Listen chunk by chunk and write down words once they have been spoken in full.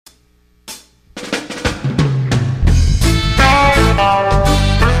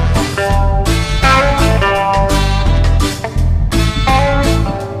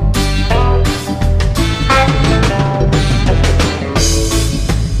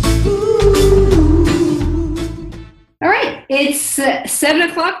It's 7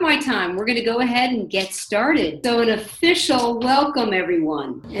 o'clock my time. We're going to go ahead and get started. So an official welcome,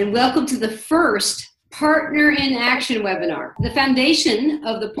 everyone, and welcome to the first Partner in Action webinar. The foundation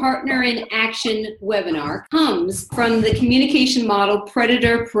of the Partner in Action webinar comes from the communication model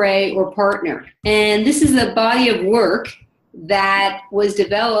Predator, Prey, or Partner. And this is a body of work that was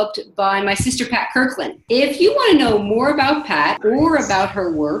developed by my sister, Pat Kirkland. If you want to know more about Pat or about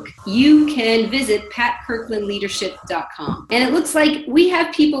her work, you can visit patkirklandleadership.com. And it looks like we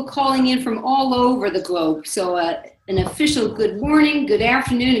have people calling in from all over the globe. So an official good morning, good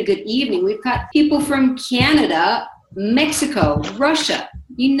afternoon, and good evening. We've got people from Canada, Mexico, Russia,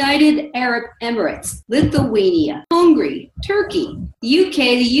 United Arab Emirates, Lithuania, Hungary, Turkey, UK,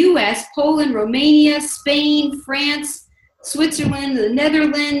 the US, Poland, Romania, Spain, France, Switzerland, the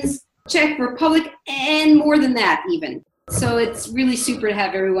Netherlands, Czech Republic, and more than that even. So it's really super to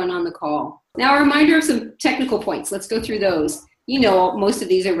have everyone on the call. Now, a reminder of some technical points. Let's go through those. You know, most of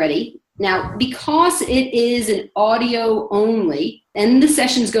these already. Now, because it is an audio only, and the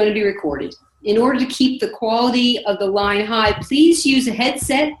session is going to be recorded, in order to keep the quality of the line high, please use a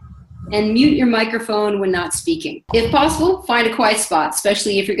headset and mute your microphone when not speaking. If possible, find a quiet spot,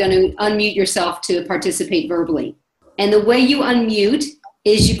 especially if you're going to unmute yourself to participate verbally. And the way you unmute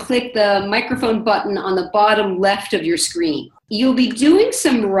is you click the microphone button on the bottom left of your screen. You'll be doing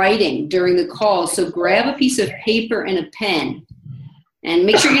some writing during the call, so grab a piece of paper and a pen. And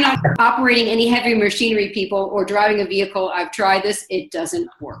make sure you're not operating any heavy machinery, people, or driving a vehicle. I've tried this. It doesn't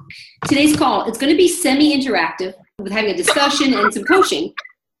work. Today's call, it's going to be semi-interactive with having a discussion and some coaching.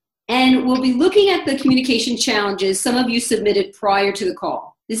 And we'll be looking at the communication challenges some of you submitted prior to the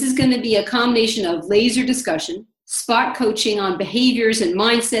call. This is going to be a combination of laser discussion, spot coaching on behaviors and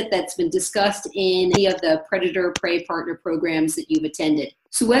mindset that's been discussed in any of the Predator, Prey, Partner programs that you've attended.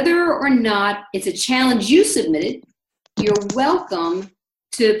 So whether or not it's a challenge you submitted, you're welcome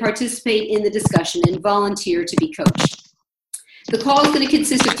to participate in the discussion and volunteer to be coached. The call is going to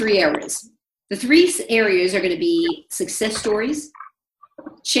consist of 3 areas. The 3 areas are going to be success stories,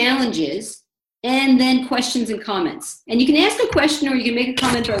 challenges, and then questions and comments. And you can ask a question or you can make a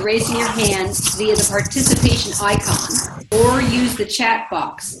comment by raising your hand via the participation icon or use the chat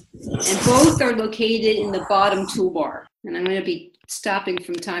box. And both are located in the bottom toolbar. And I'm going to be stopping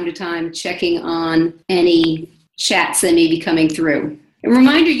from time to time, checking on any chats that may be coming through. A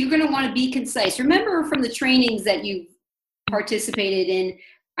reminder, you're going to want to be concise. Remember from the trainings that you participated in,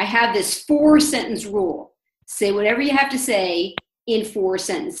 I have this 4-sentence rule. Say whatever you have to say in 4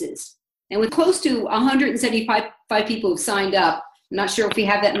 sentences. And with close to 175 people who've signed up, I'm not sure if we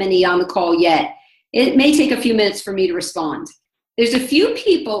have that many on the call yet, it may take a few minutes for me to respond. There's a few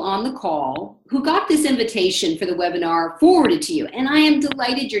people on the call who got this invitation for the webinar forwarded to you, and I am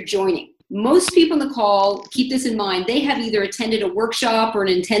delighted you're joining. Most people on the call, keep this in mind, they have either attended a workshop or an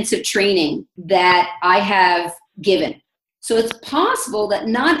intensive training that I have given. So it's possible that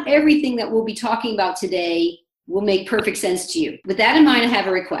not everything that we'll be talking about today will make perfect sense to you. With that in mind, I have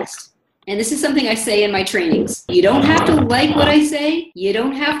a request. And this is something I say in my trainings. You don't have to like what I say. You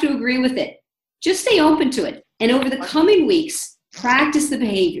don't have to agree with it. Just stay open to it. And over the coming weeks, practice the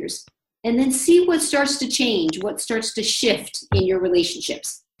behaviors and then see what starts to change, what starts to shift in your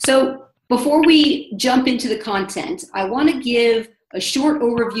relationships. So before we jump into the content, I want to give a short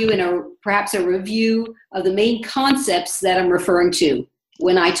overview and perhaps a review of the main concepts that I'm referring to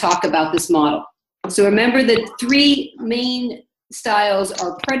when I talk about this model. So remember the 3 main styles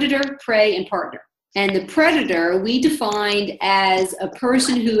are Predator, Prey, and Partner. And the Predator we defined as a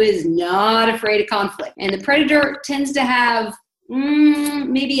person who is not afraid of conflict. And the Predator tends to have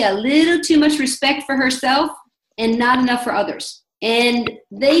maybe a little too much respect for herself and not enough for others. And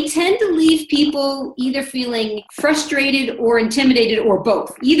they tend to leave people either feeling frustrated or intimidated or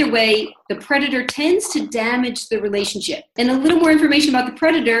both. Either way, the Predator tends to damage the relationship. And a little more information about the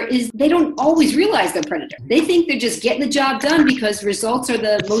Predator is they don't always realize they're Predator. They think they're just getting the job done because results are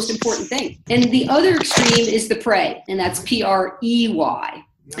the most important thing. And the other extreme is the Prey, and that's P-R-E-Y.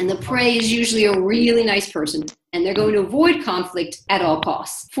 And the Prey is usually a really nice person, and they're going to avoid conflict at all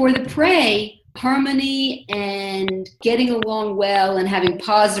costs. For the Prey, harmony and getting along well and having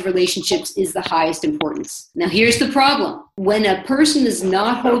positive relationships is the highest importance. Now, here's the problem. When a person is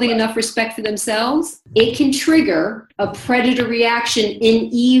not holding enough respect for themselves, it can trigger a predator reaction in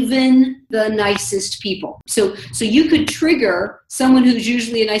even the nicest people. So you could trigger someone who's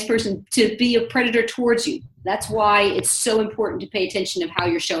usually a nice person to be a predator towards you. That's why it's so important to pay attention of how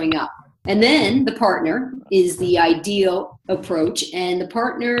you're showing up. And then the Partner is the ideal approach, and the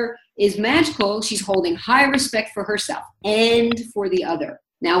Partner is magical. She's holding high respect for herself and for the other.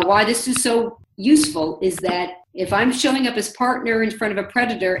 Now, why this is so useful is that if I'm showing up as partner in front of a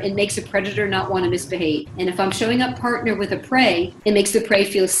predator, it makes a predator not want to misbehave. And if I'm showing up partner with a prey, it makes the prey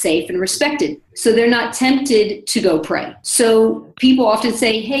feel safe and respected. So they're not tempted to go prey. So people often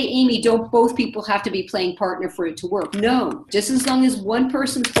say, hey, Amy, don't both people have to be playing partner for it to work? No, just as long as one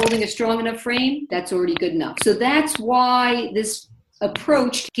person's holding a strong enough frame, that's already good enough. So that's why this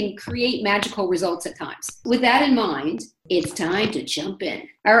approach can create magical results at times. With that in mind, it's time to jump in.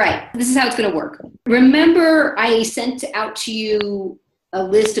 All right, this is how it's going to work. Remember, I sent out to you a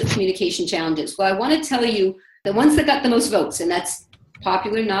list of communication challenges. Well, I want to tell you the ones that got the most votes, and that's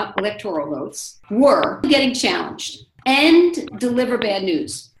popular, not electoral votes, were getting challenged and deliver bad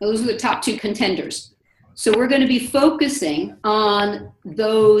news. Those were the top two contenders. So we're going to be focusing on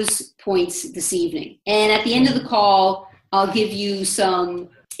those points this evening. And at the end of the call, I'll give you some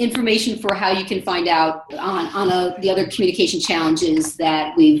information for how you can find out on the other communication challenges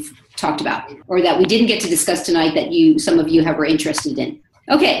that we've talked about or that we didn't get to discuss tonight that some of you were interested in.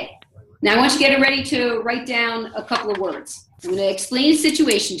 Okay, now I want you to get ready to write down a couple of words. I'm going to explain a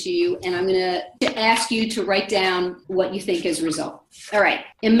situation to you, and I'm going to ask you to write down what you think as a result. All right,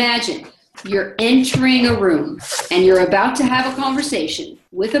 imagine you're entering a room and you're about to have a conversation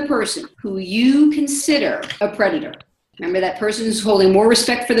with a person who you consider a predator. Remember, that person is holding more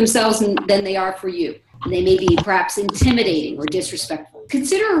respect for themselves than they are for you. And they may be perhaps intimidating or disrespectful.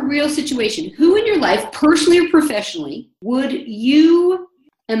 Consider a real situation. Who in your life, personally or professionally, would you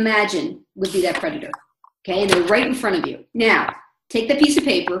imagine would be that predator? Okay, and they're right in front of you. Now, take that piece of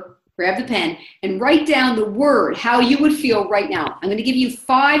paper, grab the pen, and write down the word, how you would feel right now. I'm going to give you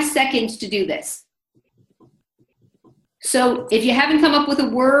 5 seconds to do this. So if you haven't come up with a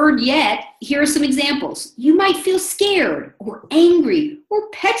word yet, here are some examples. You might feel scared or angry or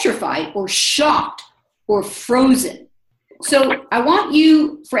petrified or shocked or frozen. So I want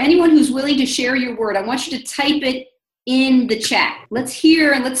you, for anyone who's willing to share your word, I want you to type it in the chat. Let's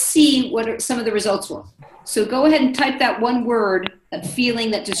hear and let's see what some of the results were. So go ahead and type that one word, a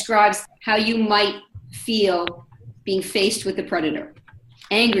feeling that describes how you might feel being faced with the predator.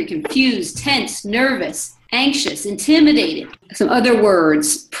 Angry, confused, tense, nervous, anxious, intimidated. Some other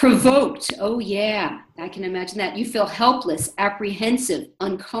words, provoked. Oh yeah, I can imagine that. You feel helpless, apprehensive,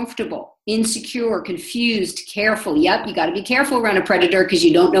 uncomfortable, insecure, confused, careful. Yep, you got to be careful around a predator because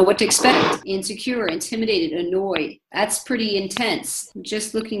you don't know what to expect. Insecure, intimidated, annoyed. That's pretty intense. I'm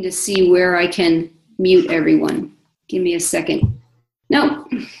just looking to see where I can mute everyone. Give me a second. No.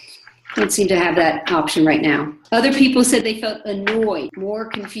 Don't seem to have that option right now. Other people said they felt annoyed, more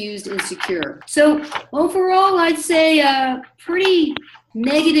confused, insecure. So overall, I'd say a pretty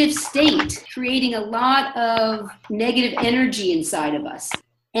negative state, creating a lot of negative energy inside of us.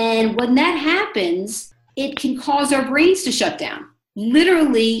 And when that happens, it can cause our brains to shut down.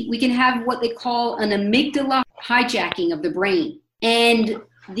 Literally, we can have what they call an amygdala hijacking of the brain. And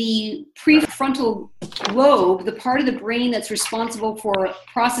the prefrontal lobe, the part of the brain that's responsible for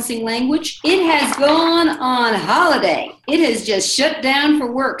processing language, it has gone on holiday. It has just shut down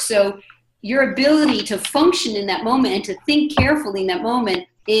for work. So your ability to function in that moment and to think carefully in that moment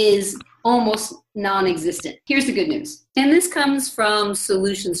is almost non-existent. Here's the good news. And this comes from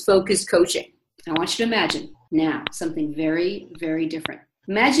solutions-focused coaching. I want you to imagine now something very, very different.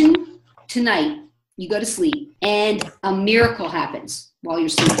 Imagine tonight you go to sleep and a miracle happens while you're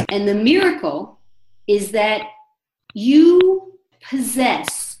sleeping. And the miracle is that you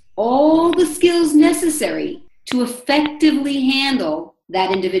possess all the skills necessary to effectively handle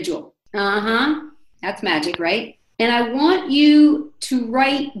that individual. That's magic, right? And I want you to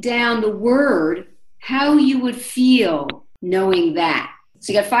write down the word, how you would feel knowing that.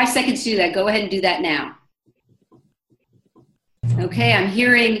 So you got 5 seconds to do that. Go ahead and do that now. Okay, I'm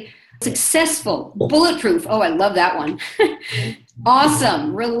hearing successful, bulletproof. Oh, I love that one.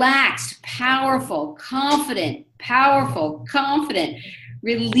 Awesome, relaxed, powerful, confident,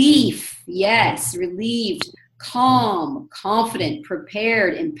 relief, yes, relieved, calm, confident,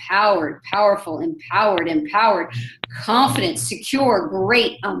 prepared, empowered, powerful, empowered, confident, secure,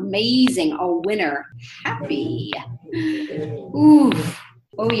 great, amazing, a winner, happy. Ooh,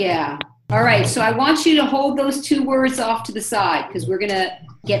 oh yeah. All right, so I want you to hold those 2 words off to the side because we're going to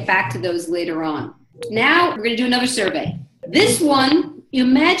get back to those later on. Now we're going to do another survey. This one,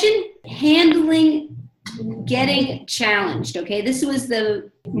 imagine handling getting challenged, okay? This was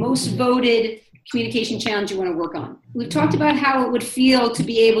the most voted communication challenge you want to work on. We've talked about how it would feel to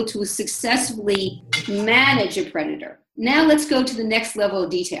be able to successfully manage a predator. Now let's go to the next level of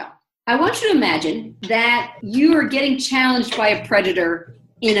detail. I want you to imagine that you are getting challenged by a predator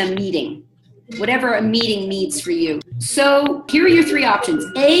in a meeting, whatever a meeting means for you. So here are your three options,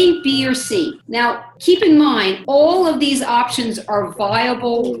 A, B, or C. Now, keep in mind, all of these options are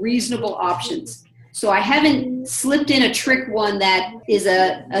viable, reasonable options. So I haven't slipped in a trick one that is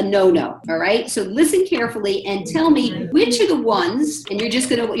a no-no, all right? So listen carefully and tell me which of the ones, and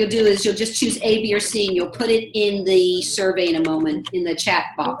what you'll do is you'll just choose A, B, or C, and you'll put it in the survey in a moment in the chat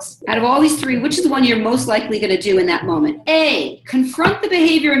box. Out of all these three, which is the one you're most likely going to do in that moment? A, confront the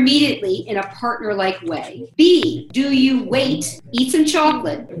behavior immediately in a partner-like way. B, do you wait, eat some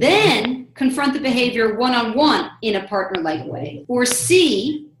chocolate, then confront the behavior one-on-one in a partner-like way? Or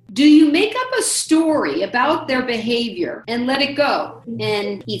C, do you make up a story about their behavior and let it go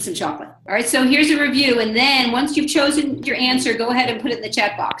and eat some chocolate? All right, so here's a review. And then once you've chosen your answer, go ahead and put it in the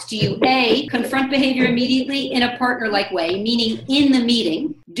chat box. Do you A, confront behavior immediately in a partner-like way, meaning in the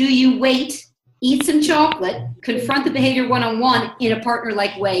meeting? Do you wait, eat some chocolate, confront the behavior one-on-one in a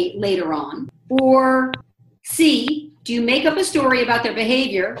partner-like way later on? Or C, do you make up a story about their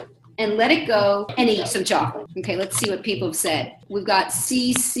behavior and let it go and eat some chocolate? Okay, let's see what people have said. We've got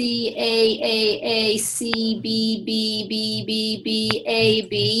C, C, A, C, B, B, B, B, B, A,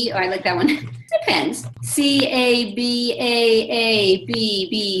 B. Oh, I like that one. Depends. C, A, B, A, B,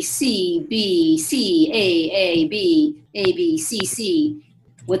 B, C, B, C, A, B, C, C.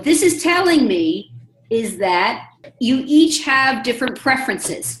 What this is telling me is that you each have different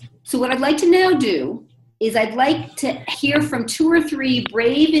preferences. So what I'd like to now do is I'd like to hear from 2 or 3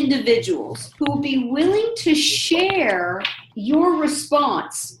 brave individuals who will be willing to share your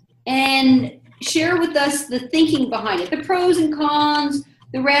response and share with us the thinking behind it, the pros and cons,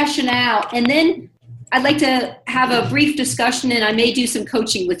 the rationale. And then I'd like to have a brief discussion, and I may do some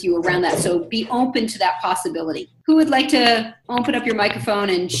coaching with you around that. So be open to that possibility. Who would like to open up your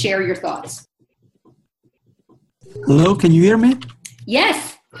microphone and share your thoughts? Hello, can you hear me?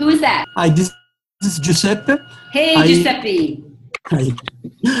 Yes. Who is that? Hi, this is Giuseppe. Hey, Giuseppe.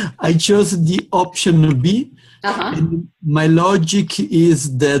 I chose the option B. And my logic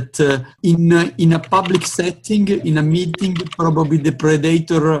is that in a public setting, in a meeting, probably the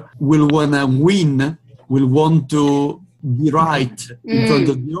predator will want to win, will want to be right in front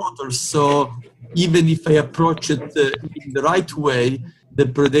of the others. So even if I approach it in the right way, the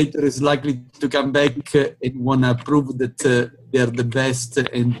predator is likely to come back and want to prove that they're the best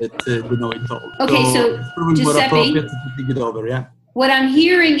and that they know it all. Okay, so it's probably more appropriate to think it over, yeah? What I'm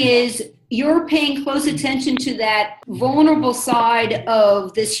hearing is you're paying close attention to that vulnerable side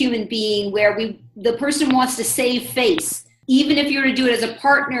of this human being where the person wants to save face. Even if you were to do it as a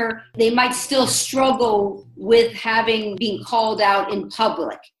partner, they might still struggle with being called out in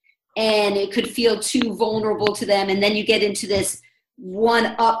public. And it could feel too vulnerable to them. And then you get into this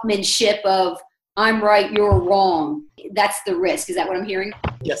one-upmanship of, I'm right, you're wrong. That's the risk. Is that what I'm hearing?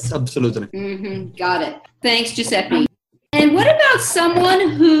 Yes, absolutely. Got it. Thanks, Giuseppe. And what about someone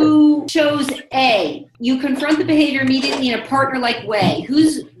who chose A? You confront the behavior immediately in a partner-like way.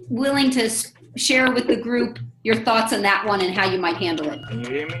 Who's willing to share with the group your thoughts on that one and how you might handle it? Can you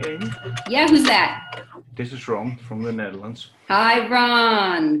hear me, Amy? Yeah, who's that? This is Ron from the Netherlands. Hi,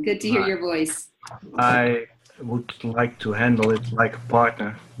 Ron. Good to hear your voice. I would like to handle it like a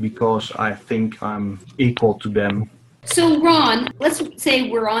partner because I think I'm equal to them. So, Ron, let's say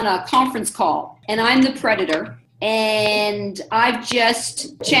we're on a conference call and I'm the predator and I've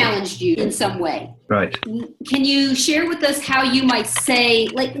just challenged you in some way. Right. Can you share with us how you might say,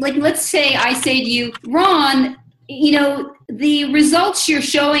 like let's say I say to you, Ron, the results you're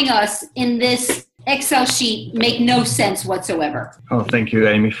showing us in this Excel sheet make no sense whatsoever. Oh, thank you,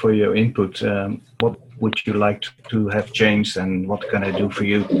 Amy, for your input. What would you like to have changed and what can I do for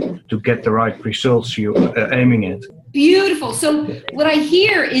you to get the right results you're aiming at? Beautiful. So what I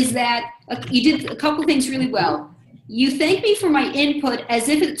hear is that you did a couple things really well. You thank me for my input as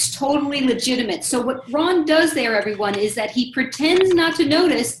if it's totally legitimate. So what Ron does there, everyone, is that he pretends not to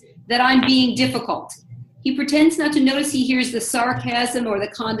notice that I'm being difficult. He pretends not to notice he hears the sarcasm or the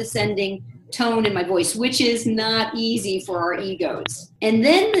condescending tone in my voice, which is not easy for our egos. And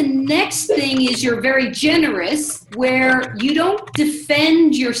then the next thing is you're very generous, where you don't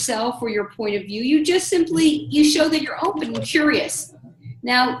defend yourself or your point of view. You just simply, you show that you're open and curious.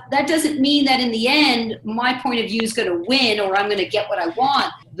 Now, that doesn't mean that in the end, my point of view is going to win or I'm going to get what I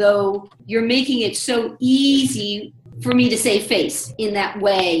want, though you're making it so easy for me to save face in that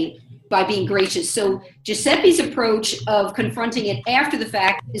way by being gracious. So Giuseppe's approach of confronting it after the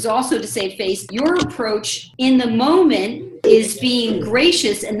fact is also to save face. Your approach in the moment is being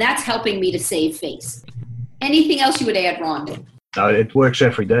gracious, and that's helping me to save face. Anything else you would add, Ron? It works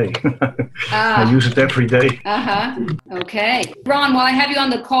every day. I use it every day. Okay. Ron, while I have you on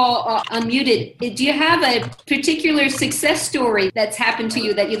the call, unmuted, do you have a particular success story that's happened to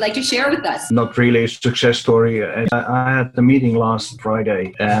you that you'd like to share with us? Not really a success story. I had the meeting last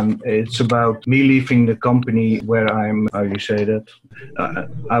Friday, and it's about me leaving the company where I'm, how you say that?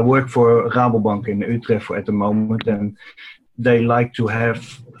 I work for Rabobank in Utrecht at the moment, and they like to have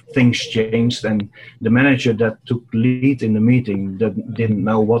things changed, and the manager that took lead in the meeting didn't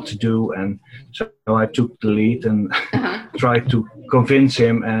know what to do, and so I took the lead and tried to convince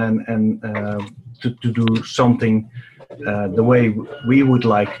him and to do something the way we would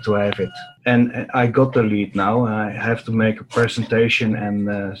like to have it. And I got the lead now. I have to make a presentation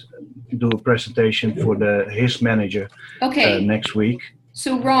and do a presentation for his manager next week.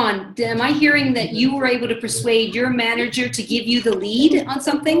 So Ron, am I hearing that you were able to persuade your manager to give you the lead on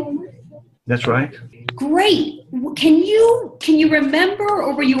something? That's right. Great. Can you remember,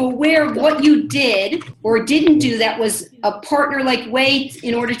 or were you aware of what you did or didn't do that was a partner-like way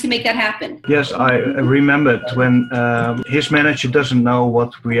in order to make that happen? Yes, I remembered when his manager doesn't know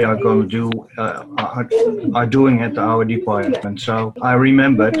what we are going to do, are doing at our department. So I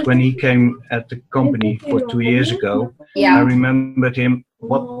remembered when he came at the company for 2 years ago. I remembered him.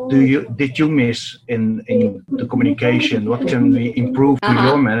 What did you miss in the communication? What can we improve to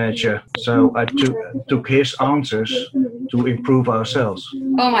your manager? So I took his answers to improve ourselves.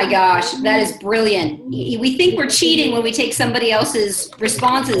 Oh my gosh, that is brilliant. We think we're cheating when we take somebody else's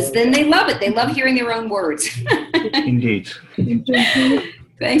responses. Then they love it. They love hearing their own words. Indeed.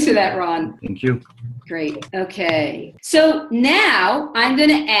 Thanks for that, Ron. Thank you. Great. Okay. So now I'm going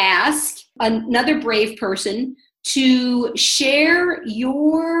to ask another brave person to share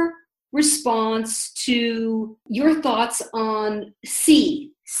your response to your thoughts on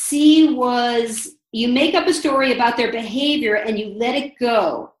C. C was, you make up a story about their behavior and you let it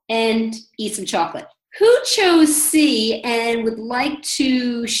go and eat some chocolate. Who chose C and would like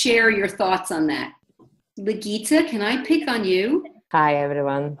to share your thoughts on that? Ligita, can I pick on you? Hi,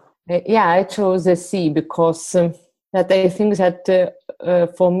 everyone. I chose a C because that I think that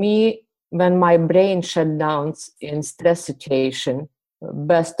for me, when my brain shut down in stress situation,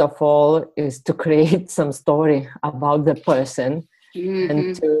 best of all is to create some story about the person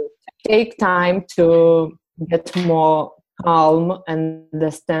and to take time to get more calm and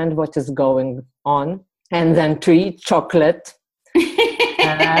understand what is going on, and then to eat chocolate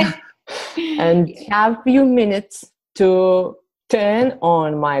and have a few minutes to turn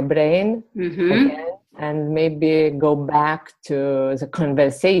on my brain again and maybe go back to the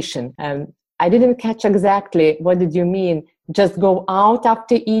conversation. I didn't catch exactly what did you mean. Just go out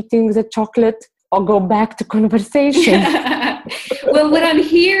after eating the chocolate or go back to conversation? Well, what I'm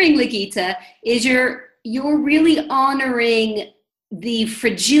hearing, Ligita, is you're really honoring the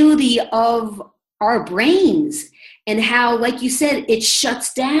fragility of our brains and how, like you said, it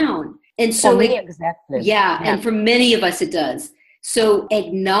shuts down. And so, for me, exactly. And for many of us, it does. So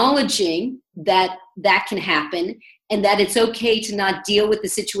acknowledging that can happen and that it's okay to not deal with the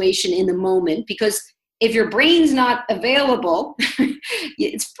situation in the moment, because if your brain's not available,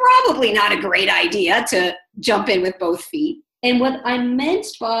 it's probably not a great idea to jump in with both feet. And what I meant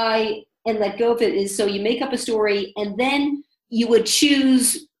by and let go of it is, so you make up a story and then you would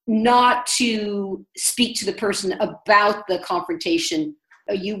choose not to speak to the person about the confrontation.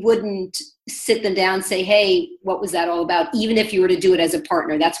 You wouldn't sit them down and say, hey, what was that all about? Even if you were to do it as a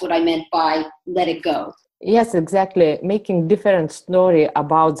partner. That's what I meant by let it go. Yes, exactly. Making different story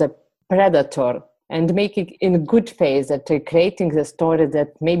about the predator and making in good faith that creating the story that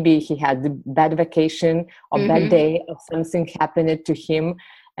maybe he had a bad vacation or bad day or something happened to him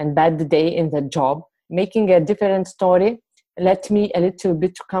and bad day in the job. Making a different story let me a little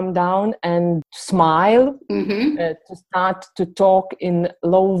bit calm down and smile, to start to talk in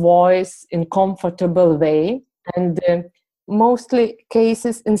low voice, in comfortable way. And mostly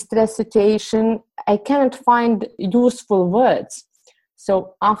cases in stress situation, I cannot find useful words.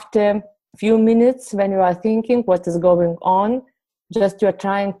 So after a few minutes, when you are thinking what is going on, just you're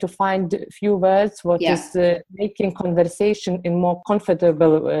trying to find a few words, what is making conversation in more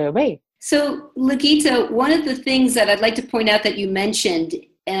comfortable way. So, Ligita, one of the things that I'd like to point out that you mentioned,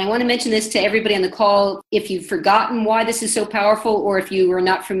 and I want to mention this to everybody on the call, if you've forgotten why this is so powerful, or if you are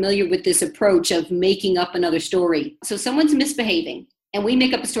not familiar with this approach of making up another story. So someone's misbehaving, and we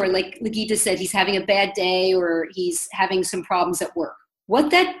make up a story, like Ligita said, he's having a bad day, or he's having some problems at work.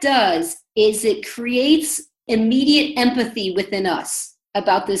 What that does is it creates immediate empathy within us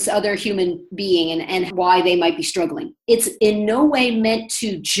about this other human being and why they might be struggling. It's in no way meant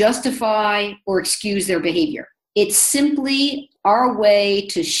to justify or excuse their behavior. It's simply our way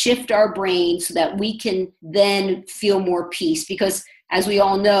to shift our brain so that we can then feel more peace. Because as we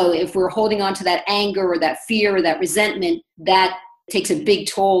all know, if we're holding on to that anger or that fear or that resentment, that takes a big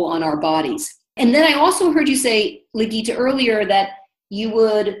toll on our bodies. And then I also heard you say, Ligita, earlier that you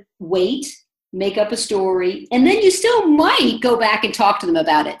would wait, make up a story, and then you still might go back and talk to them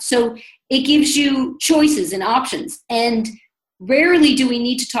about it. So it gives you choices and options. And rarely do we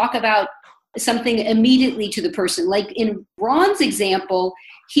need to talk about something immediately to the person. Like in Ron's example,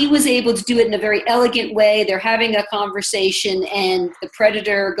 he was able to do it in a very elegant way. They're having a conversation and the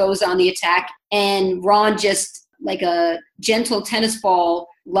predator goes on the attack, and Ron just, like a gentle tennis ball,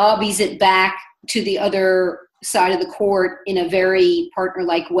 lobbies it back to the other side of the court in a very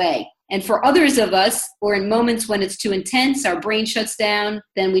partner-like way. And for others of us, or in moments when it's too intense, our brain shuts down,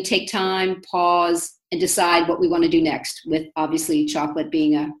 then we take time, pause, and decide what we want to do next, with obviously chocolate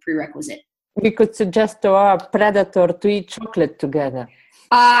being a prerequisite. We could suggest to our predator to eat chocolate together.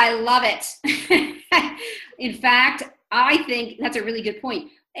 I love it. In fact, I think that's a really good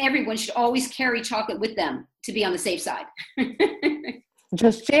point. Everyone should always carry chocolate with them to be on the safe side.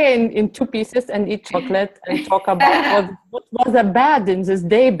 Just share in 2 pieces and eat chocolate and talk about what was bad in this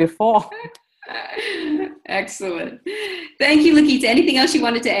day before. Excellent. Thank you, Ligita. Anything else you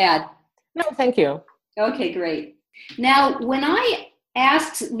wanted to add? No, thank you. Okay, great. Now, when I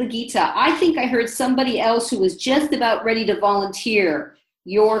asked Ligita, I think I heard somebody else who was just about ready to volunteer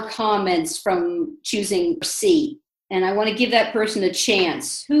your comments from choosing C. And I want to give that person a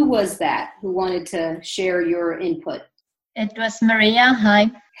chance. Who was that who wanted to share your input? It was Maria. Hi.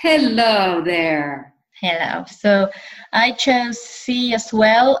 Hello there. Hello. So I chose C as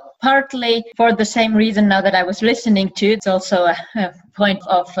well, partly for the same reason now that I was listening to. It's also a point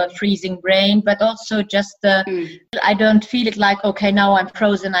of freezing brain, but also just I don't feel it like, okay, now I'm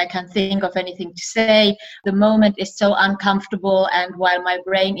frozen, I can't think of anything to say. The moment is so uncomfortable, and while my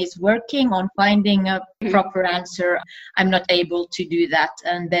brain is working on finding a proper answer, I'm not able to do that.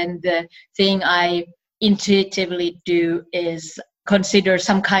 And then the thing I intuitively do is consider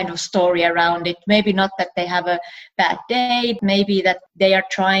some kind of story around it. Maybe not that they have a bad day, maybe that they are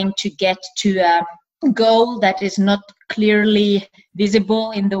trying to get to a goal that is not clearly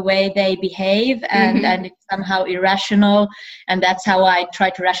visible in the way they behave, and it's somehow irrational, and that's how I try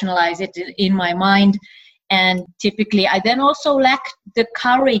to rationalize it in my mind. And typically I then also lack the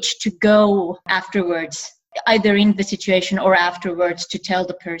courage to go afterwards, either in the situation or afterwards, to tell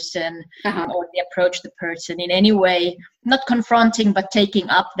the person or approach the person in any way, not confronting, but taking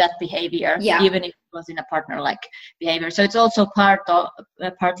up that behavior, even if it was in a partner-like behavior. So it's also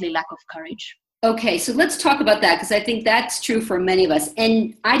partly lack of courage. Okay, so let's talk about that, because I think that's true for many of us.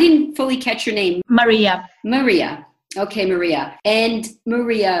 And I didn't fully catch your name. Maria. Maria. Okay, Maria. And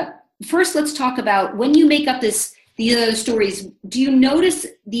Maria, first let's talk about when you make up these other stories, do you notice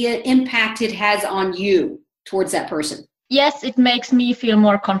the impact it has on you towards that person? Yes, it makes me feel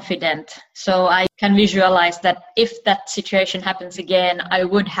more confident. So I can visualize that if that situation happens again, I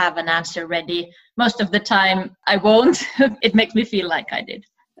would have an answer ready. Most of the time, I won't. It makes me feel like I did.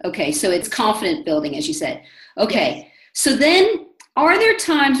 Okay, so it's confident building, as you said. Okay, yes. So then are there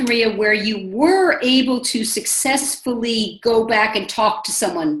times, Maria, where you were able to successfully go back and talk to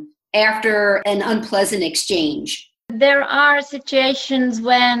someone after an unpleasant exchange? There are situations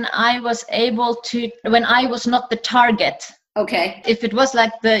when I was when I was not the target. Okay. If it was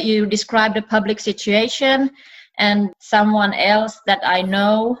like you described a public situation and someone else that I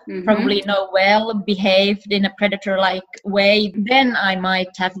know, probably know well, behaved in a predator-like way, then I might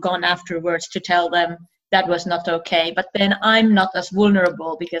have gone afterwards to tell them that was not okay. But then I'm not as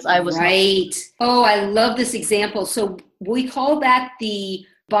vulnerable because I was right. Oh, I love this example. So we call that the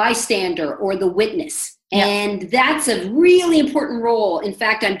bystander or the witness. And that's a really important role. In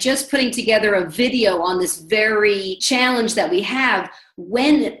fact, I'm just putting together a video on this very challenge that we have,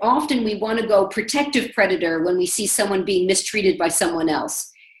 when often we want to go protective predator when we see someone being mistreated by someone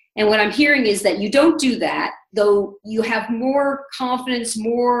else. And what I'm hearing is that you don't do that, though you have more confidence,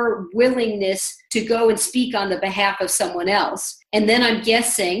 more willingness to go and speak on the behalf of someone else. And then I'm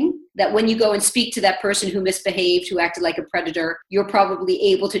guessing that when you go and speak to that person who misbehaved, who acted like a predator, you're probably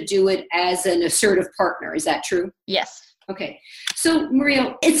able to do it as an assertive partner. Is that true? Yes. Okay. So,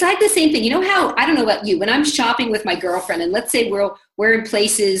 Maria, it's like the same thing. You know how, I don't know about you, when I'm shopping with my girlfriend, and let's say we're in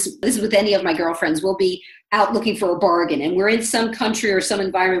places, this is with any of my girlfriends, we'll be out looking for a bargain, and we're in some country or some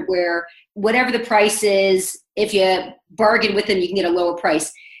environment where whatever the price is, if you bargain with them, you can get a lower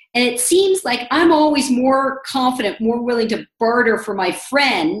price. And it seems like I'm always more confident, more willing to barter for my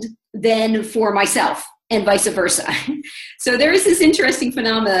friend than for myself. and vice versa. So there is this interesting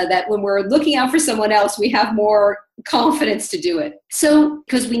phenomena that when we're looking out for someone else, we have more confidence to do it. So,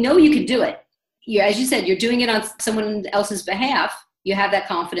 because we know you can do it. As you said, you're doing it on someone else's behalf. You have that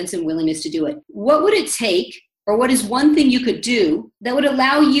confidence and willingness to do it. What would it take, or what is one thing you could do that would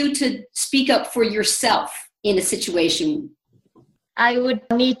allow you to speak up for yourself in a situation? I would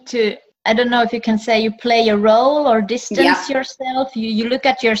need to, I don't know if you can say you play a role or distance yourself. You look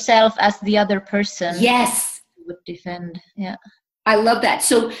at yourself as the other person. Yes. You would defend. Yeah. I love that.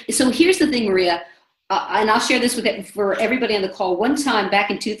 So here's the thing, Maria, and I'll share this for everybody on the call. One time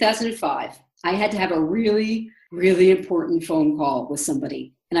back in 2005, I had to have a really, really important phone call with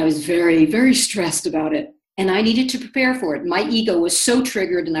somebody. And I was very, very stressed about it. And I needed to prepare for it. My ego was so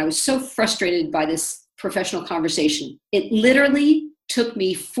triggered and I was so frustrated by this professional conversation. It literally took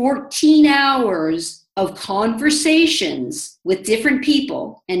me 14 hours of conversations with different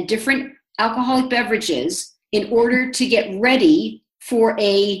people and different alcoholic beverages in order to get ready for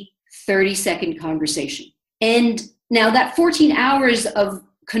a 30-second conversation. And now that 14 hours of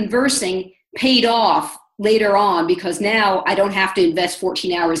conversing paid off later on, because now I don't have to invest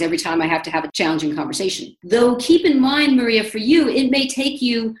 14 hours every time I have to have a challenging conversation. Though keep in mind, Maria, for you, it may take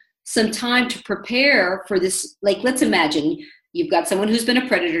you some time to prepare for this. Like, let's imagine you've got someone who's been a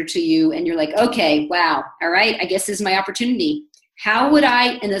predator to you and you're like, okay, wow, all right, I guess this is my opportunity. How would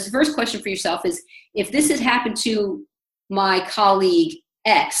I, and this first question for yourself is, if this had happened to my colleague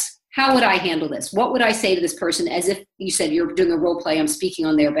X, how would I handle this? What would I say to this person, as if you said you're doing a role play, I'm speaking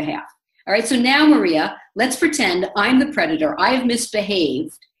on their behalf? All right, so now, Maria, let's pretend I'm the predator. I have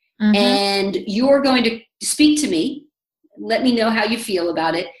misbehaved, and you're going to speak to me. Let me know how you feel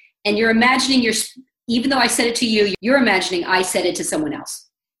about it. And you're imagining, even though I said it to you, you're imagining I said it to someone else.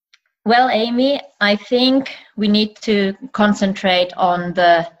 Well, Amy, I think we need to concentrate on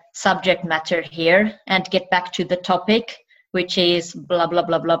the subject matter here and get back to the topic, which is blah, blah,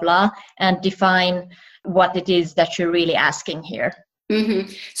 blah, blah, blah, and define what it is that you're really asking here.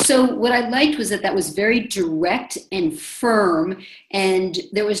 Mm-hmm. So what I liked was that was very direct and firm, and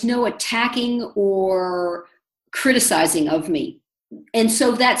there was no attacking or criticizing of me. And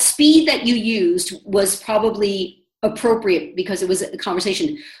so that speed that you used was probably appropriate because it was a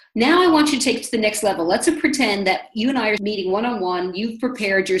conversation. Now I want you to take it to the next level. Let's pretend that you and I are meeting one-on-one, you've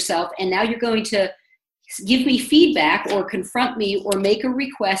prepared yourself, and now you're going to give me feedback or confront me or make a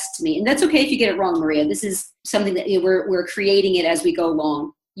request to me. And that's okay if you get it wrong, Maria. This is something that we're creating it as we go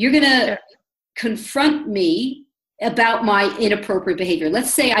along. You're going to confront me about my inappropriate behavior.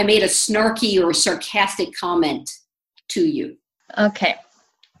 Let's say I made a snarky or sarcastic comment to you. Okay.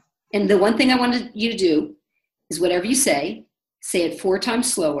 And the one thing I wanted you to do is whatever you say it 4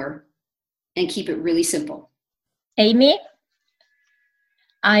 times slower and keep it really simple. Amy,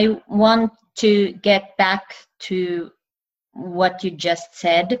 I want to get back to what you just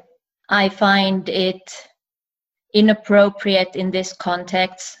said. I find it inappropriate in this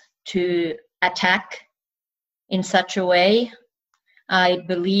context to attack in such a way. I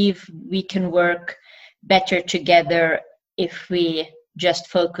believe we can work better together if we just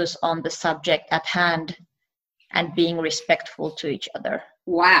focus on the subject at hand and being respectful to each other.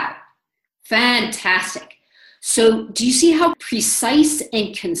 Wow. Fantastic. So do you see how precise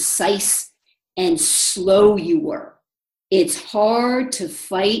and concise and slow you were? It's hard to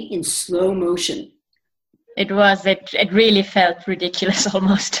fight in slow motion. It was. It really felt ridiculous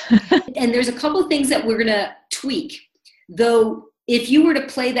almost. And there's a couple of things that we're going to tweak. Though if you were to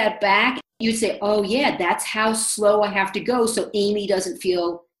play that back, you'd say, oh yeah, that's how slow I have to go so Amy doesn't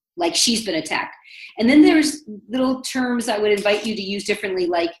feel like she's been attacked. And then there's little terms I would invite you to use differently.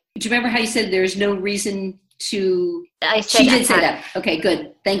 Like, do you remember how you said there's no reason to... She did say that. Okay,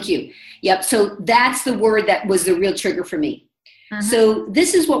 good. Thank you. Yep. So that's the word that was the real trigger for me. So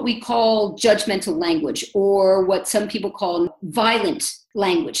this is what we call judgmental language, or what some people call violent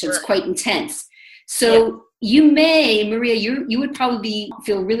language. That's quite intense. So you may, Maria, you would probably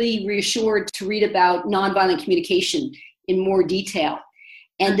feel really reassured to read about nonviolent communication in more detail.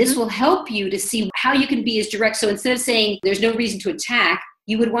 And this will help you to see how you can be as direct. So instead of saying there's no reason to attack,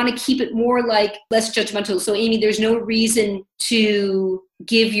 you would want to keep it more like less judgmental. So Amy, there's no reason to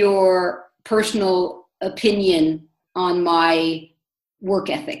give your personal opinion on my work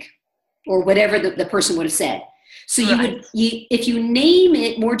ethic or whatever the person would have said. So you would, if you name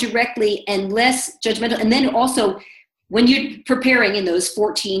it more directly and less judgmental, and then also when you're preparing in those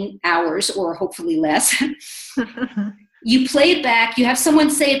 14 hours or hopefully less, you play it back, you have someone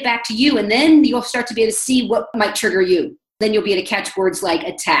say it back to you, and then you'll start to be able to see what might trigger you. Then you'll be able to catch words like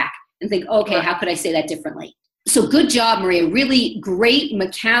attack and think, okay, how could I say that differently? So good job, Maria. Really great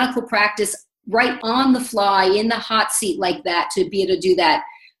mechanical practice. right on the fly, in the hot seat like that, to be able to do that.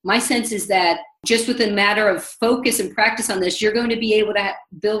 My sense is that just with a matter of focus and practice on this, you're going to be able to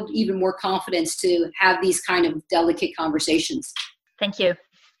build even more confidence to have these kind of delicate conversations. Thank you.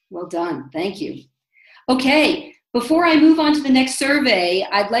 Well done. Thank you. Okay. Before I move on to the next survey,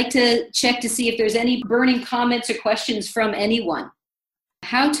 I'd like to check to see if there's any burning comments or questions from anyone.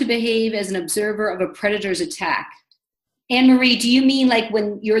 How to behave as an observer of a predator's attack. Anne-Marie, do you mean like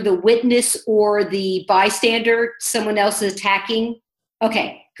when you're the witness or the bystander, someone else is attacking?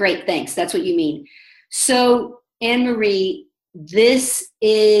 Okay, great, thanks. That's what you mean. So, Anne-Marie, this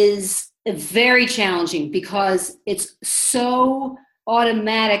is very challenging because it's so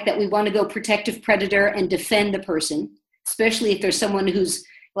automatic that we want to go protective predator and defend the person, especially if there's someone who's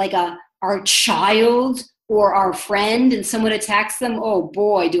like our child or our friend and someone attacks them. Oh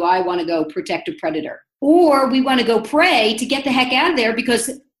boy, do I want to go protective predator. Or we want to go pray to get the heck out of there because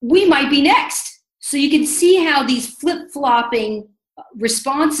we might be next. So you can see how these flip-flopping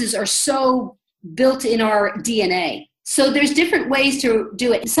responses are so built in our DNA. So there's different ways to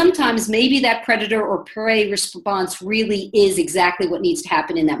do it. Sometimes maybe that predator or prey response really is exactly what needs to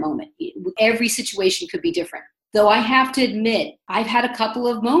happen in that moment. Every situation could be different. Though I have to admit, I've had a couple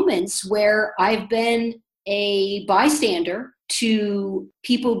of moments where I've been a bystander to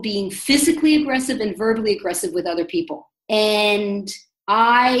people being physically aggressive and verbally aggressive with other people. And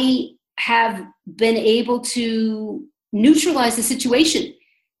I have been able to neutralize the situation.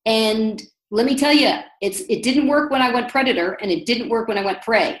 And let me tell you, it didn't work when I went predator, and it didn't work when I went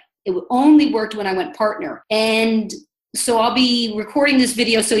prey. It only worked when I went partner. And so I'll be recording this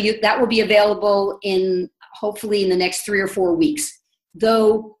video, so that will be available hopefully in the next 3 or 4 weeks.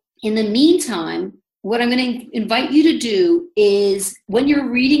 Though, in the meantime, what I'm going to invite you to do is when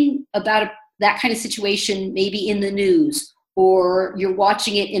you're reading about that kind of situation, maybe in the news, or you're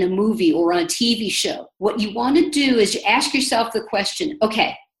watching it in a movie or on a TV show, what you want to do is you ask yourself the question,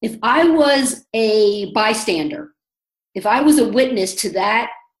 okay, if I was a bystander, if I was a witness to that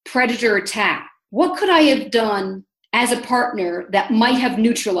predator attack, what could I have done as a partner that might have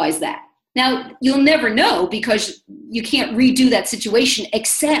neutralized that? Now, you'll never know because you can't redo that situation,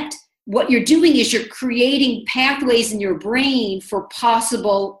 except what you're doing is you're creating pathways in your brain for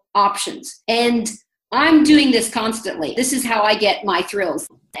possible options. And I'm doing this constantly. This is how I get my thrills.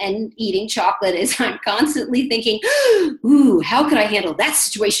 And eating chocolate is I'm constantly thinking, ooh, how could I handle that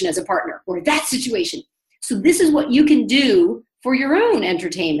situation as a partner or that situation? So this is what you can do for your own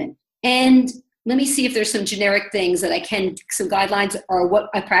entertainment. And let me see if there's some generic things that some guidelines are what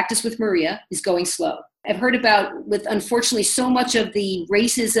I practice with Maria is going slow. I've heard about with unfortunately so much of the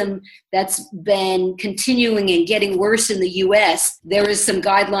racism that's been continuing and getting worse in the US, there is some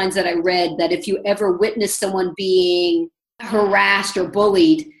guidelines that I read that if you ever witness someone being harassed or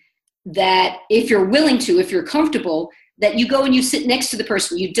bullied, that if you're willing to, if you're comfortable, that you go and you sit next to the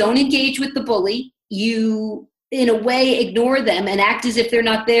person. You don't engage with the bully. You, in a way, ignore them and act as if they're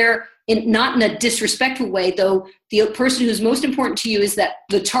not there, not in a disrespectful way, though the person who's most important to you is that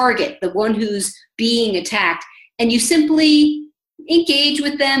the target, the one who's being attacked, and you simply engage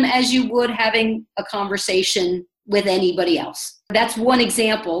with them as you would having a conversation with anybody else. That's one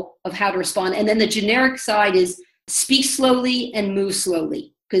example of how to respond. And then the generic side is speak slowly and move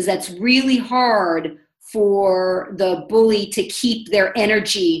slowly, because that's really hard for the bully to keep their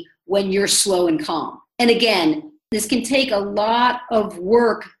energy when you're slow and calm. And again, this can take a lot of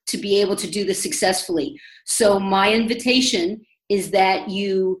work to be able to do this successfully. So my invitation is that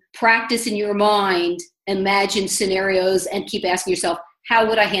you practice in your mind, imagine scenarios, and keep asking yourself, how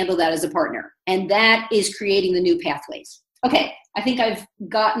would I handle that as a partner? And that is creating the new pathways. Okay, I think I've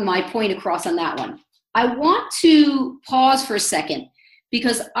gotten my point across on that one. I want to pause for a second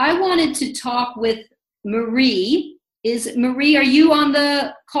because I wanted to talk with Marie. Marie, are you on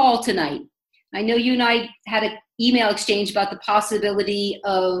the call tonight? I know you and I had an email exchange about the possibility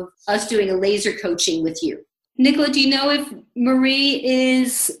of us doing a laser coaching with you. Nicola, do you know if Marie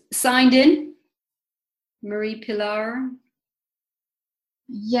is signed in? Marie Pilar?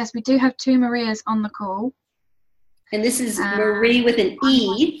 Yes, we do have 2 Marias on the call. And this is Marie with an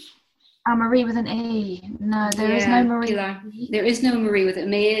E. Marie with an E. No, there is no Marie. Pilar. There is no Marie with it.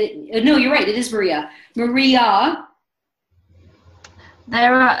 No, you're right. It is Maria. Maria.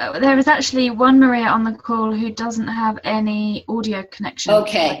 There is actually one Maria on the call who doesn't have any audio connection.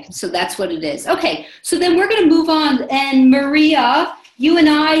 Okay, so that's what it is. Okay, so then we're going to move on. And Maria, you and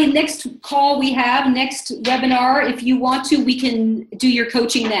I, next call we have, next webinar, if you want to, we can do your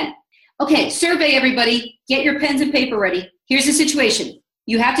coaching then. Okay, survey everybody. Get your pens and paper ready. Here's the situation.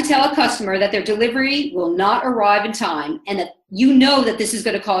 You have to tell a customer that their delivery will not arrive in time and that you know that this is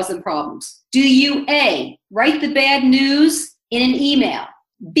going to cause them problems. Do you A, write the bad news in an email?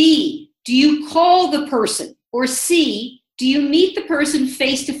 B, do you call the person? Or C, do you meet the person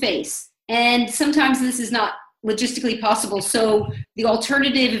face to face? And sometimes this is not logistically possible. So the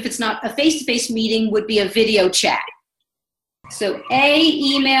alternative, if it's not a face-to-face meeting, would be a video chat. So A,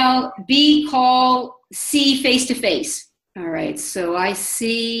 email, B, call, C, face-to-face. All right, so I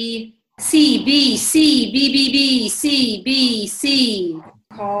see C, B, C, B, B, B, C, B, C.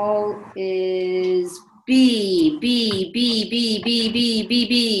 Call is B, B, B, B, B, B, B,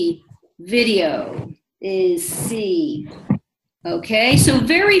 B. Video is C. Okay, so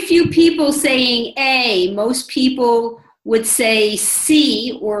very few people saying A. Most people would say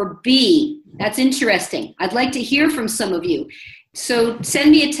C or B. That's interesting. I'd like to hear from some of you. So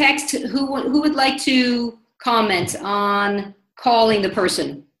send me a text. Who would like to comment on calling the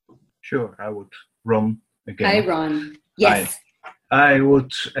person? Sure, I would. Ron again. Hi, Ron. Yes. I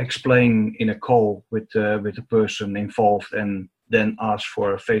would explain in a call with the person involved and then ask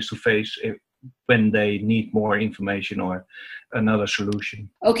for a face-to-face when they need more information or another solution.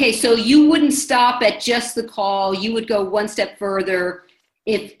 Okay, so you wouldn't stop at just the call. You would go one step further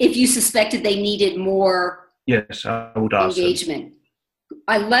if you suspected they needed more. Yes, I would ask engagement.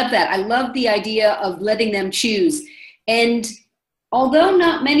 I love that. I love the idea of letting them choose. And although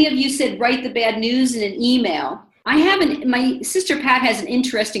not many of you said write the bad news in an email, my sister Pat has an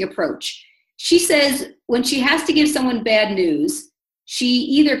interesting approach. She says when she has to give someone bad news, she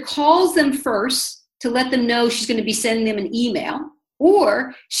either calls them first to let them know she's going to be sending them an email,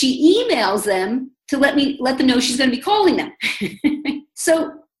 or she emails them to let them know she's going to be calling them.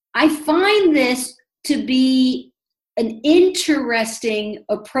 So I find this to be an interesting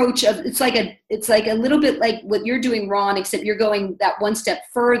approach of it's like a little bit like what you're doing, Ron, except you're going that one step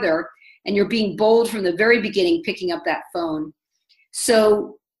further and you're being bold from the very beginning, picking up that phone.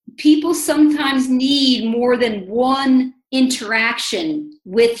 So people sometimes need more than one interaction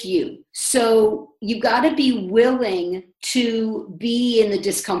with you. So you got to be willing to be in the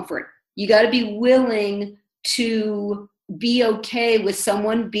discomfort. You got to be willing to be okay with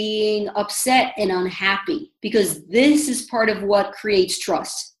someone being upset and unhappy, because this is part of what creates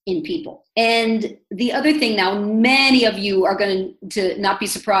trust in people. And the other thing, now many of you are going to not be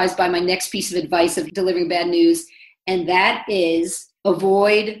surprised by my next piece of advice of delivering bad news, and that is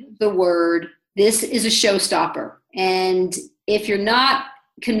avoid the word. This is a showstopper. And if you're not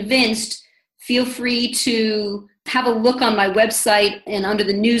convinced, feel free to have a look on my website, and under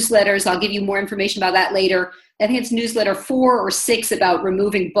the newsletters, I'll give you more information about that later. I think it's newsletter 4 or 6 about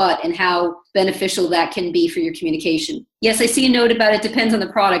removing but and how beneficial that can be for your communication. Yes, I see a note about it depends on the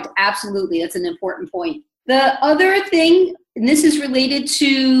product. Absolutely, that's an important point. The other thing, and this is related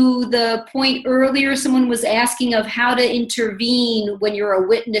to the point earlier, someone was asking of how to intervene when you're a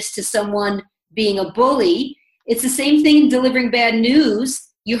witness to someone being a bully. It's the same thing in delivering bad news.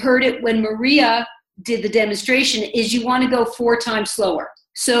 You heard it when Maria did the demonstration, is you want to go 4 times slower.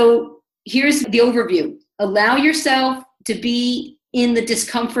 So here's the overview. Allow yourself to be in the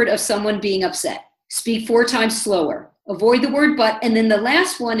discomfort of someone being upset. Speak 4 times slower. Avoid the word but. And then the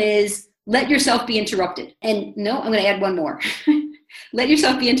last one is let yourself be interrupted. And no, I'm going to add one more. Let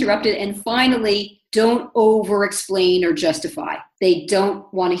yourself be interrupted. And finally, don't over-explain or justify. They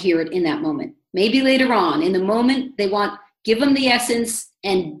don't want to hear it in that moment. Maybe later on. In the moment, give them the essence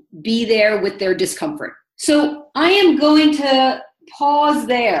and be there with their discomfort. So I am going to pause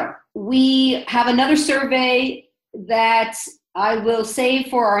there. We have another survey that I will save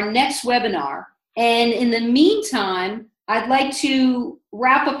for our next webinar. And in the meantime, I'd like to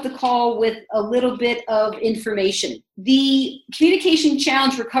wrap up the call with a little bit of information. The communication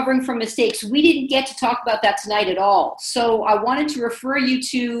challenge, recovering from mistakes, we didn't get to talk about that tonight at all. So I wanted to refer you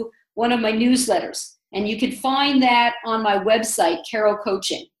to one of my newsletters. And you can find that on my website, Carol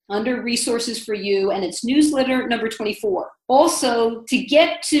Coaching, under Resources for You, and it's newsletter number 24. Also, to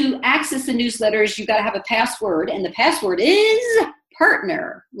get to access the newsletters, you got to have a password, and the password is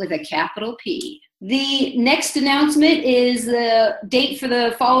partner with a capital P. The next announcement is the date for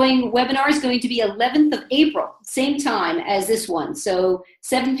the following webinar is going to be 11th of April, same time as this one, so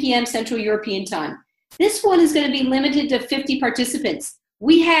 7 p.m. Central European Time. This one is going to be limited to 50 participants.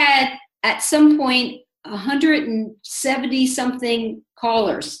 We had, at some point, 170-something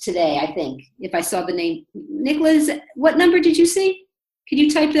callers today, I think, if I saw the name. Nicholas, what number did you see? Could you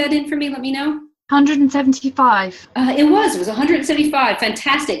type that in for me? Let me know. 175. It was 175.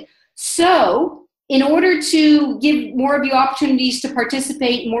 Fantastic. So in order to give more of you opportunities to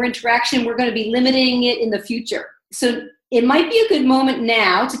participate, more interaction, we're going to be limiting it in the future. So it might be a good moment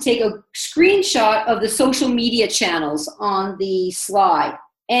now to take a screenshot of the social media channels on the slide.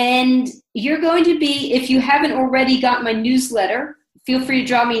 And you're going to be, if you haven't already got my newsletter, feel free to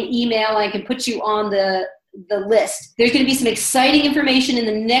drop me an email. I can put you on the list. There's going to be some exciting information in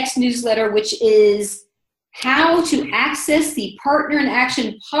the next newsletter, which is how to access the Partner in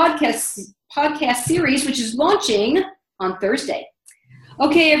Action podcast series, which is launching on Thursday.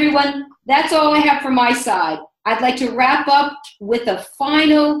 Okay, everyone, that's all I have from my side. I'd like to wrap up with a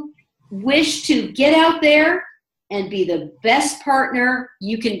final wish to get out there and be the best partner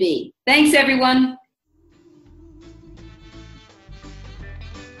you can be. Thanks, everyone.